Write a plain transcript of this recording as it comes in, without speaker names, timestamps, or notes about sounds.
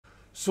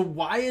So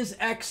why is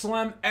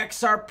XLM,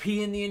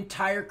 XRP, and the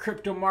entire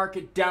crypto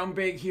market down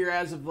big here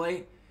as of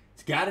late?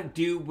 It's got to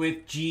do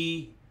with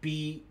GBTC.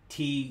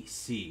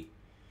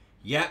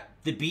 Yep,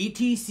 the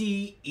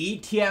BTC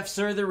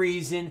ETFs are the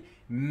reason.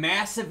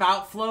 Massive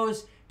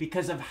outflows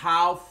because of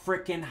how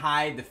freaking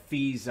high the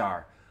fees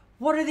are.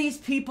 What are these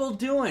people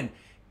doing?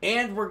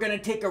 And we're going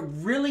to take a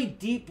really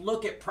deep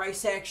look at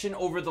price action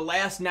over the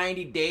last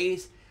 90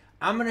 days.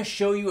 I'm going to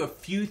show you a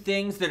few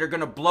things that are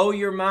going to blow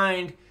your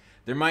mind.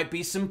 There might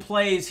be some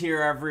plays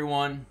here,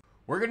 everyone.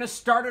 We're going to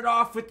start it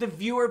off with the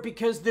viewer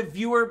because the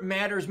viewer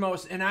matters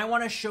most. And I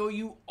want to show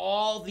you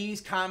all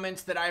these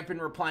comments that I've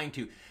been replying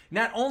to.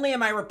 Not only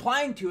am I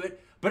replying to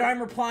it, but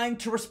I'm replying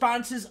to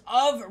responses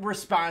of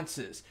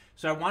responses.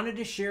 So I wanted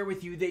to share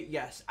with you that,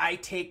 yes, I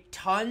take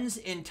tons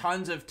and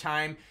tons of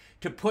time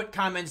to put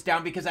comments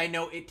down because I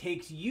know it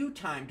takes you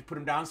time to put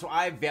them down, so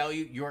I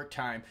value your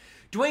time.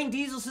 Dwayne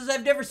Diesel says,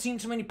 I've never seen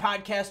so many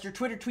podcasts or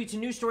Twitter tweets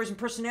and news stories and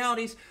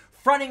personalities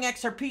fronting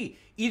XRP.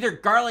 Either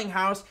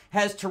Garlinghouse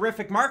has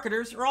terrific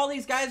marketers, or all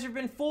these guys have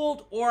been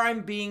fooled, or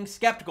I'm being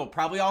skeptical.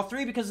 Probably all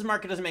three because the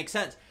market doesn't make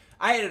sense.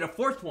 I added a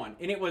fourth one,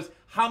 and it was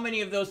how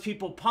many of those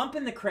people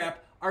pumping the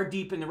crap are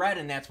deep in the red,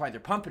 and that's why they're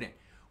pumping it.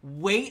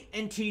 Wait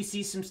until you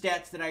see some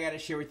stats that I got to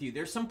share with you.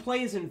 There's some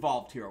plays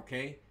involved here,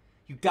 okay?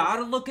 You got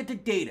to look at the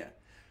data.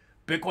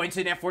 Bitcoin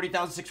sitting at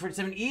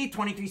 40,647, ETH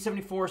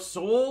 2374,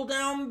 sold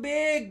down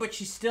big, but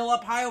she's still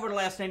up high over the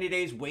last 90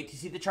 days. Wait to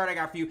see the chart I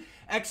got for you.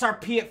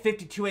 XRP at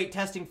 52.8,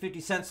 testing 50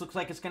 cents. Looks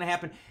like it's going to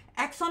happen.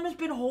 XLM has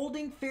been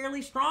holding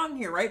fairly strong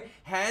here, right?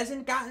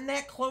 Hasn't gotten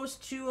that close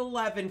to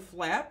 11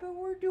 flat, but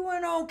we're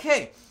doing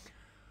okay.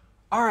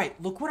 All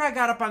right, look what I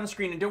got up on the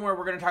screen. And don't worry,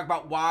 we're going to talk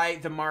about why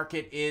the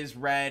market is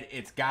red.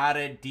 It's got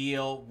to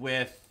deal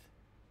with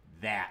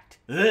that.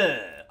 Ugh.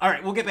 All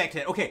right, we'll get back to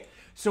that. Okay,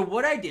 so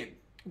what I did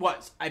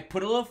was I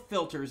put a little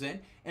filters in,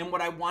 and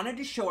what I wanted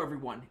to show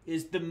everyone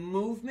is the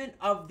movement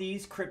of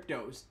these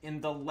cryptos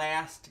in the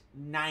last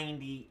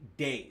 90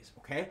 days,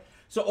 okay?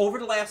 So over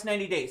the last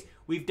 90 days,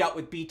 we've dealt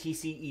with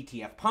BTC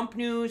ETF pump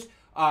news,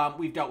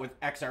 we've dealt with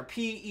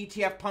XRP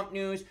ETF pump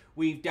news,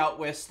 we've dealt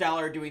with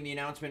Stellar doing the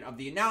announcement of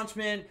the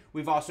announcement,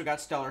 we've also got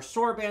Stellar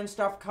Sorband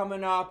stuff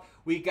coming up,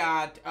 we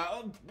got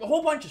a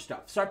whole bunch of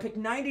stuff. So I picked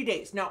 90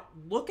 days. Now,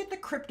 look at the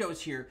cryptos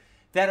here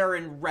that are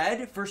in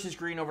red versus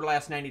green over the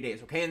last 90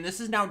 days, okay? And this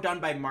is now done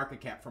by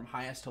market cap from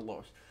highest to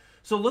lowest.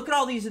 So look at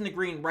all these in the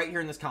green right here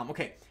in this column.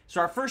 Okay,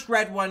 so our first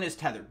red one is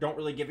Tether. Don't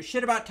really give a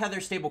shit about Tether,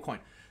 stablecoin.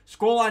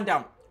 Scroll on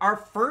down. Our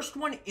first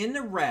one in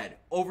the red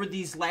over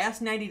these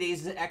last 90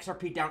 days is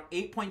XRP down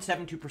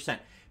 8.72%.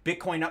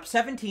 Bitcoin up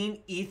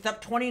 17, ETH up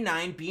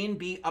 29,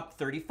 BNB up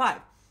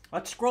 35.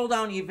 Let's scroll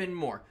down even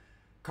more.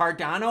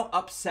 Cardano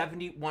up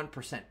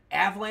 71%.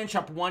 Avalanche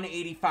up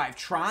 185.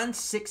 Tron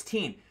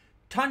 16.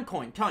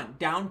 Toncoin,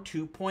 down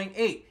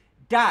 2.8.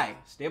 DAI,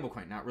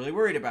 stablecoin, not really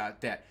worried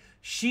about that.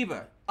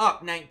 Shiba,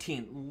 up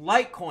 19.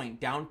 Litecoin,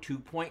 down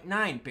 2.9.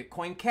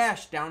 Bitcoin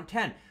Cash, down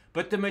 10.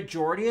 But the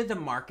majority of the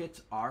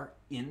markets are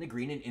in the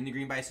green, and in the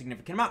green by a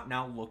significant amount.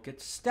 Now look at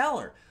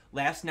Stellar.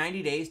 Last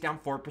 90 days, down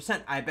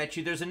 4%. I bet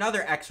you there's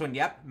another X one.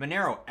 Yep,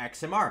 Monero,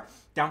 XMR,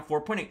 down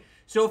 4.8.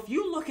 So if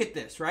you look at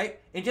this, right,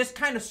 and just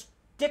kind of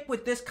stick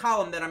with this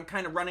column that I'm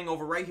kind of running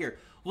over right here.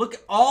 Look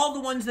at all the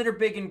ones that are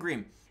big in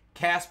green.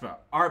 Caspa,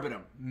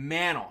 Arbitum,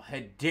 Mantle,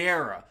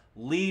 Hedera,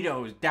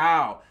 Lidos,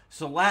 Dow,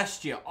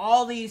 Celestia,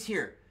 all these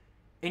here.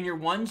 And your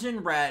ones in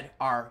red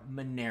are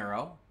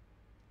Monero,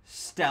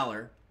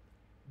 Stellar,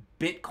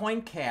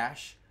 Bitcoin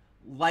Cash,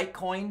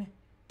 Litecoin,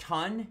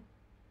 Ton,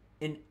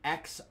 and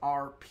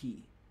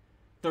XRP.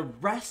 The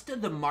rest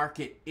of the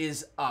market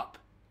is up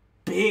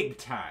big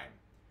time.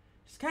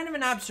 It's kind of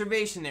an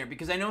observation there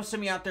because I know some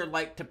of you out there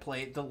like to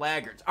play the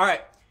laggards. All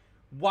right,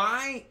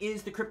 why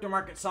is the crypto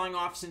market selling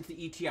off since the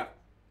ETF?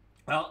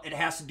 Well, it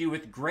has to do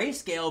with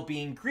Grayscale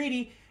being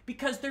greedy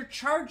because they're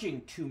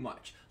charging too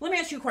much. Let me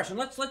ask you a question.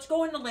 Let's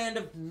go in the land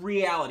of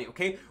reality,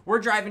 okay? We're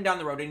driving down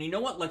the road, and you know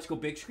what? Let's go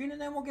big screen,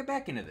 and then we'll get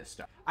back into this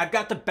stuff. I've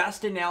got the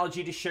best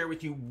analogy to share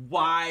with you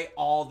why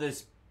all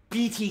this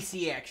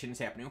BTC action is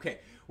happening. Okay,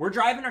 we're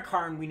driving our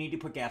car, and we need to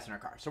put gas in our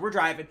car. So we're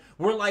driving.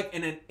 We're like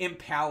in an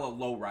Impala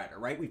lowrider,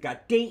 right? We've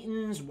got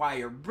Dayton's,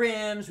 wire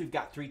rims. We've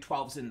got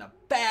 312s in the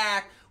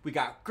back. We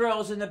got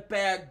girls in the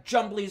back.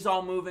 Jumblies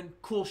all moving.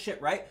 Cool shit,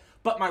 right?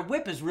 But my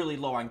whip is really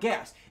low on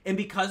gas. And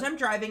because I'm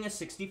driving a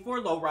 64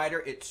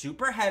 lowrider, it's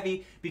super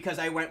heavy because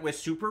I went with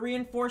super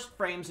reinforced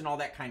frames and all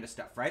that kind of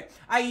stuff, right?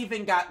 I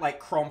even got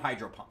like chrome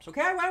hydro pumps, okay?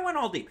 I went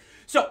all deep.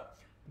 So,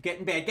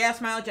 getting bad gas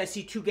mileage, I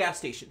see two gas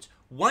stations.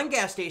 One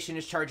gas station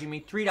is charging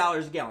me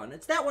 $3 a gallon.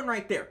 It's that one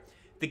right there.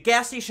 The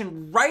gas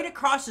station right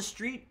across the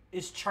street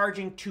is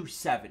charging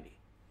 $2.70.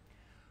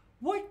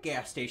 What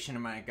gas station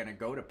am I gonna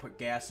go to put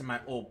gas in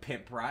my old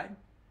pimp ride?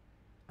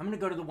 I'm going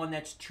to go to the one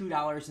that's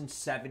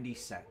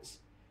 $2.70,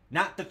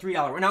 not the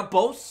 $3 one. Now,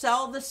 both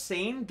sell the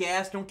same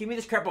gas. Don't give me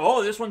this crap.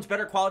 Oh, this one's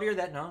better quality or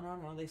that.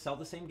 No. They sell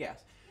the same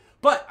gas.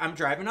 But I'm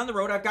driving on the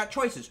road. I've got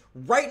choices.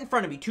 Right in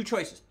front of me, two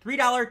choices. $3,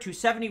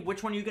 $2.70.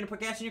 Which one are you going to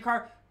put gas in your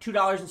car?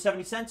 $2.70.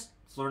 Let's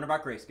learn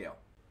about Grayscale.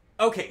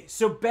 Okay,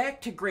 so back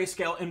to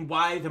Grayscale and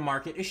why the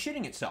market is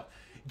shitting itself.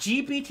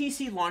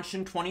 GBTC launched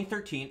in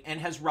 2013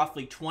 and has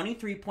roughly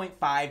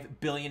 23.5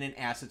 billion in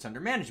assets under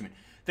management.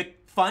 The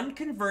fund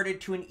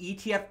converted to an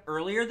ETF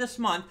earlier this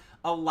month,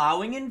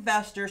 allowing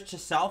investors to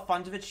sell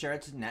funds of its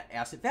shares at net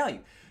asset value.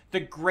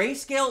 The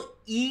Grayscale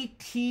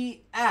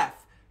ETF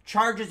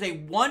charges a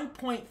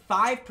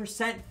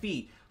 1.5%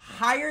 fee,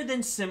 higher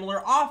than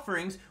similar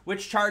offerings,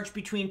 which charge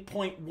between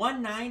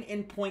 0.19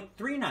 and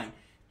 0.39.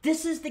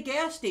 This is the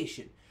gas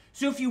station.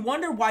 So if you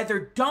wonder why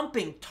they're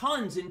dumping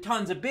tons and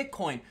tons of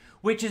Bitcoin,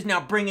 which is now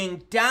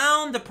bringing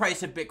down the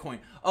price of Bitcoin,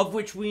 of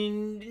which we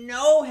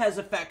know has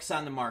effects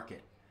on the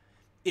market,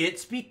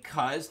 it's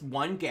because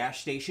one gas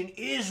station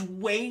is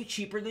way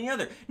cheaper than the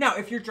other. Now,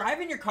 if you're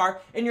driving your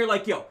car and you're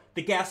like, yo,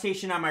 the gas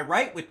station on my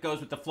right, which goes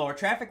with the flow of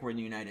traffic, we're in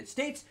the United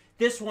States,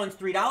 this one's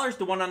 $3,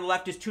 the one on the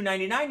left is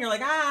 $2.99, you're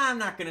like, I'm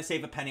not going to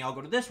save a penny, I'll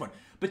go to this one.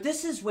 But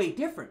this is way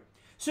different.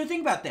 So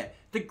think about that.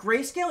 The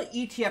Grayscale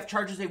ETF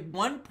charges a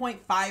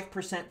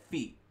 1.5%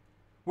 fee,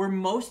 where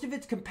most of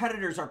its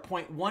competitors are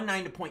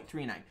 0.19 to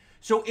 0.39.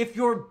 So if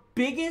your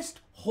biggest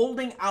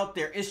holding out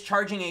there is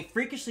charging a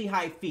freakishly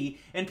high fee,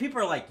 and people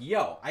are like,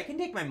 yo, I can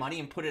take my money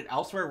and put it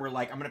elsewhere where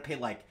like I'm going to pay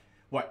like,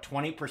 what,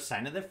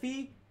 20% of the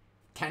fee?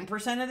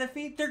 10% of the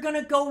fee? They're going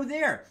to go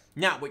there.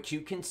 Now, what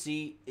you can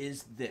see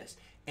is this.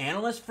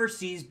 Analyst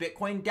foresees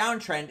Bitcoin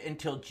downtrend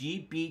until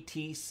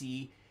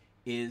GBTC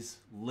is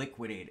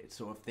liquidated.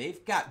 So if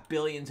they've got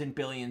billions and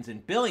billions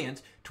and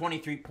billions,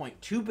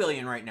 23.2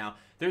 billion right now,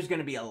 there's going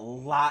to be a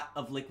lot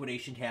of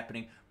liquidation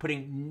happening,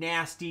 putting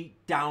nasty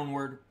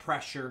downward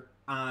pressure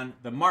on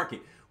the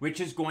market, which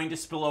is going to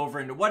spill over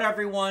into what,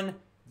 everyone?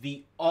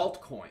 The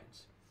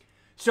altcoins.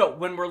 So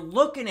when we're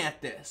looking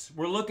at this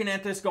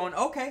going,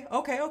 okay.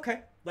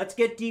 Let's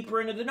get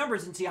deeper into the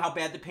numbers and see how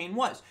bad the pain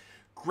was.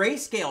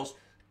 Grayscale's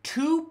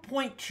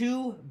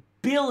 2.2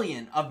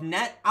 billion of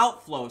net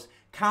outflows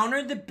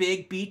countered the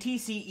big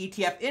BTC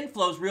ETF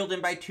inflows reeled in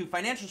by two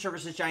financial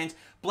services giants,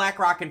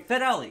 BlackRock and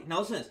Fidelity. Now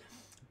listen to this.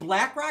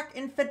 BlackRock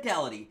and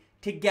Fidelity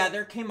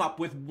together came up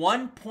with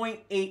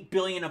 1.8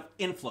 billion of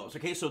inflows.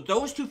 Okay, so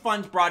those two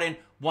funds brought in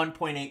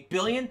 1.8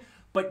 billion,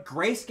 but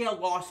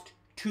Grayscale lost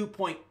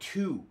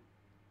 2.2.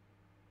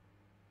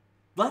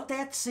 Let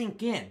that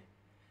sink in.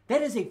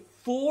 That is a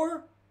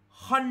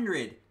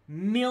 $400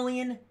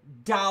 million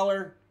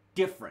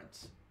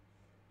difference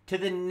to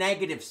the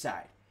negative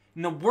side.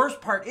 And the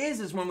worst part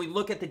is when we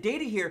look at the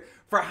data here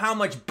for how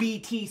much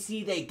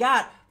BTC they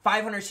got,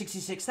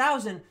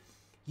 566,000,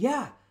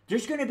 yeah,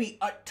 there's going to be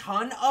a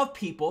ton of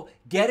people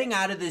getting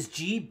out of this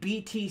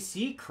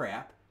GBTC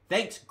crap.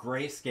 Thanks,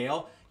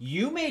 Grayscale.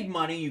 You made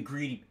money, you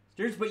greedy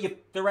bastards, but you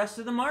the rest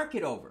of the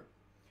market over.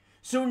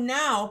 So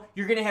now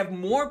you're going to have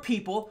more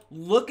people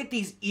look at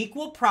these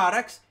equal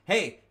products.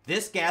 Hey,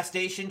 this gas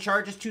station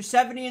charges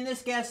 $2.70 and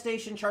this gas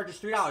station charges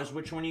 $3.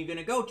 Which one are you going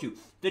to go to?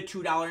 The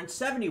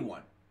 $2.71.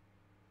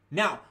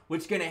 Now,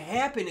 what's going to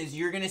happen is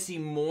you're going to see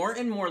more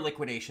and more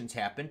liquidations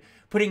happen,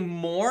 putting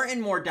more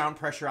and more down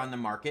pressure on the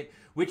market,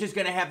 which is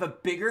going to have a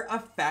bigger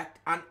effect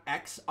on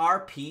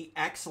XRP,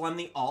 XLM,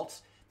 the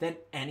alts, than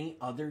any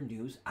other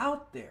news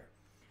out there.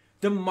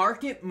 The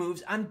market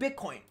moves on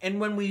Bitcoin. And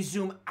when we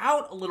zoom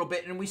out a little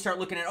bit and we start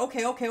looking at,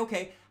 okay,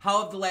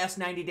 how have the last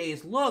 90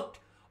 days looked?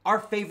 Our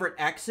favorite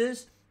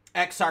X's,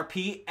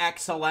 XRP,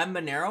 XLM,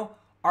 Monero,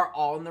 are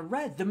all in the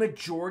red. The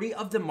majority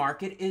of the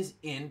market is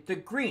in the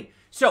green.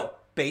 So,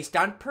 based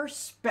on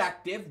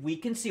perspective, we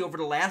can see over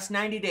the last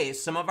 90 days,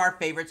 some of our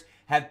favorites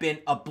have been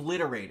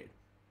obliterated.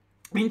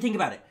 I mean, think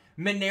about it.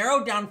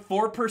 Monero down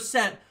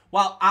 4%,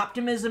 while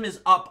Optimism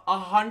is up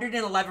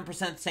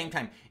 111% at the same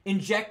time.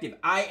 Injective,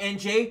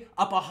 INJ,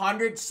 up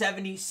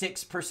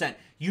 176%.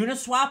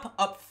 Uniswap,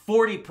 up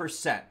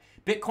 40%.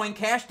 Bitcoin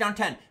Cash, down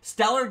 10%.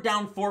 Stellar,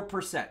 down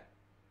 4%.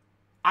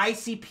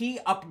 ICP,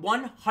 up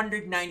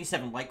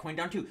 197%. Litecoin,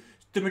 down 2%.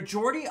 The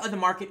majority of the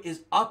market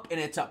is up, and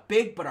it's up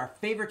big, but our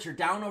favorites are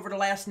down over the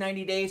last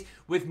 90 days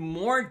with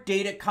more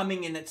data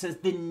coming in that says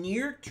the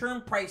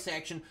near-term price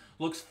action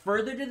looks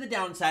further to the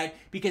downside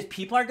because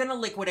people are going to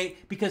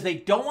liquidate because they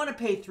don't want to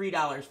pay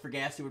 $3 for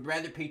gas. They would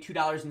rather pay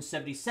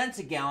 $2.70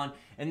 a gallon,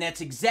 and that's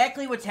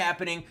exactly what's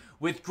happening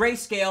with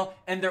Grayscale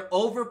and their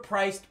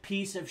overpriced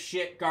piece of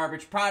shit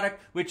garbage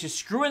product, which is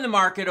screwing the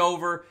market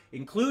over,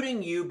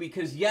 including you,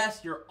 because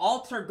yes, your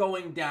alts are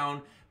going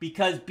down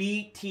because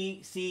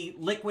BTC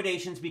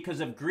liquidations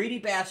because of greedy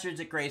bastards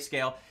at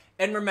Grayscale.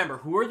 And remember,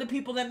 who are the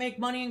people that make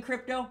money in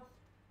crypto?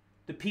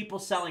 The people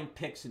selling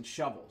picks and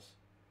shovels.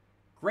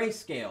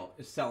 Grayscale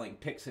is selling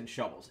picks and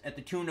shovels at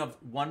the tune of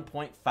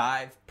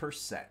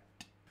 1.5%.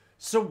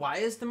 So why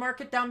is the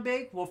market down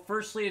big? Well,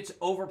 firstly, it's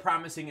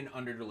overpromising and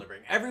underdelivering.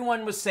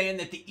 Everyone was saying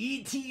that the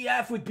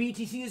ETF with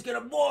BTC is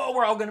going to, whoa,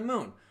 we're all going to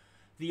moon.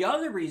 The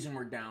other reason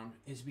we're down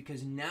is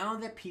because now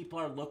that people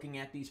are looking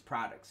at these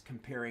products,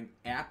 comparing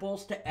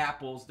apples to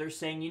apples, they're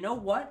saying, you know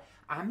what?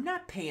 I'm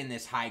not paying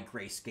this high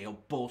Grayscale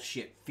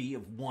bullshit fee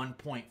of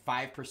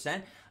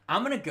 1.5%.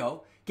 I'm going to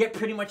go get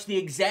pretty much the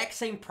exact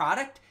same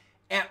product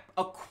at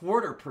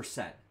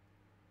 0.25%,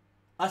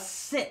 a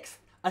sixth,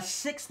 a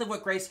sixth of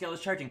what Grayscale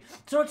is charging.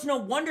 So it's no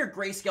wonder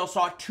Grayscale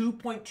saw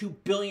 2.2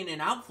 billion in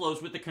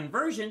outflows with the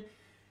conversion,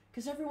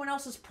 because everyone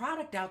else's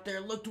product out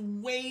there looked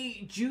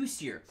way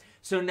juicier.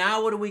 So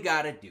now what do we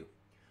got to do?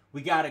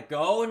 We got to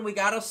go and we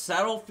got to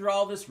settle through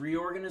all this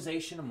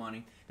reorganization of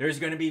money. There's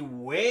going to be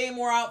way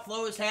more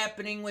outflows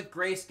happening with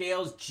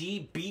Grayscale's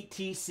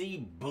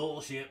GBTC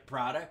bullshit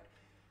product.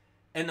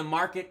 And the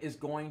market is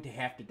going to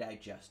have to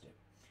digest it.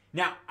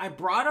 Now, I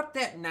brought up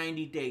that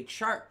 90-day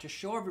chart to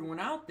show everyone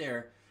out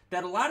there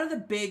that a lot of the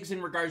bigs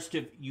in regards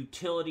to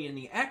utility and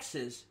the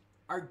X's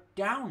are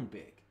down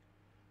big,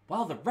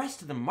 while the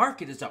rest of the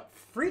market is up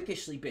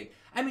freakishly big.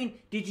 I mean,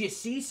 did you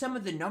see some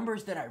of the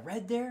numbers that I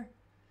read there?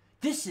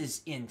 This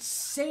is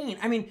insane.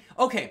 I mean,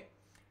 okay,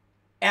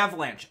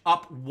 Avalanche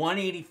up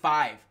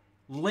 185,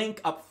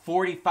 Link up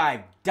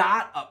 45,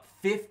 Dot up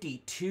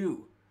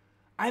 52.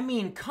 I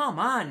mean, come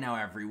on now,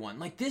 everyone.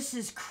 Like, this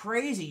is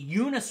crazy.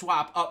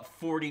 Uniswap up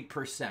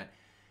 40%.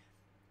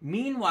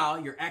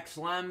 Meanwhile, your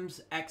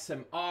XLMs,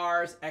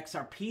 XMRs,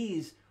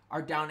 XRPs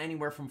are down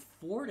anywhere from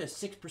 4 to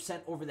 6%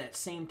 over that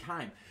same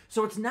time.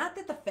 So it's not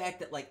that the fact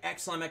that like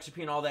XLM,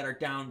 XRP, and all that are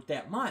down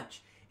that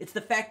much. It's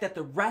the fact that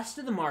the rest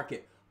of the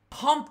market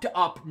pumped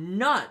up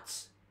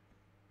nuts,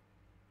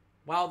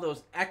 while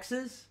those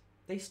X's,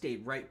 they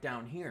stayed right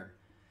down here.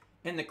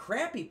 And the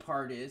crappy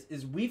part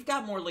is we've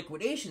got more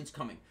liquidations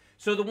coming.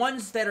 So the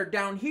ones that are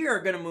down here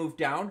are going to move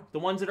down. The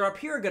ones that are up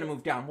here are going to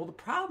move down. Well, the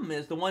problem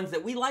is the ones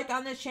that we like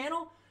on this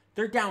channel,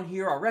 they're down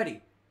here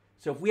already.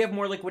 So if we have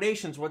more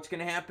liquidations, what's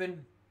going to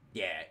happen?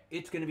 Yeah,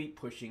 it's going to be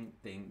pushing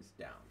things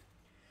down.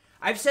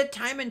 I've said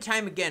time and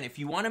time again, if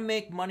you want to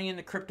make money in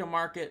the crypto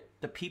market,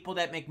 the people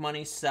that make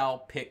money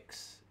sell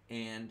picks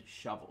and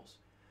shovels.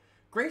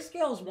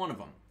 Grayscale is one of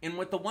them. And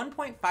with the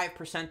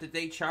 1.5% that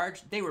they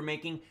charged, they were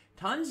making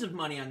tons of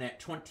money on that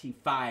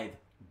 25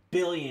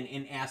 billion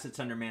in assets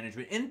under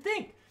management. And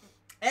think,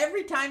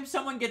 every time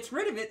someone gets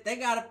rid of it, they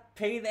got to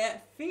pay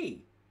that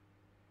fee.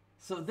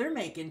 So they're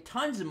making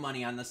tons of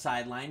money on the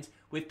sidelines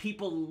with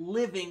people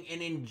living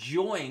and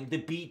enjoying the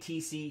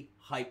BTC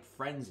hype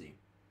frenzy.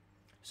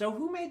 So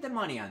who made the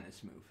money on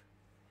this move?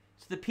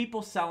 It's the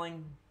people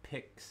selling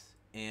picks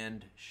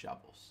and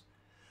shovels.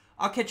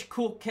 I'll catch you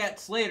cool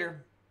cats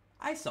later.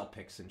 I sell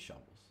picks and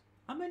shovels.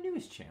 I'm a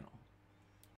news channel.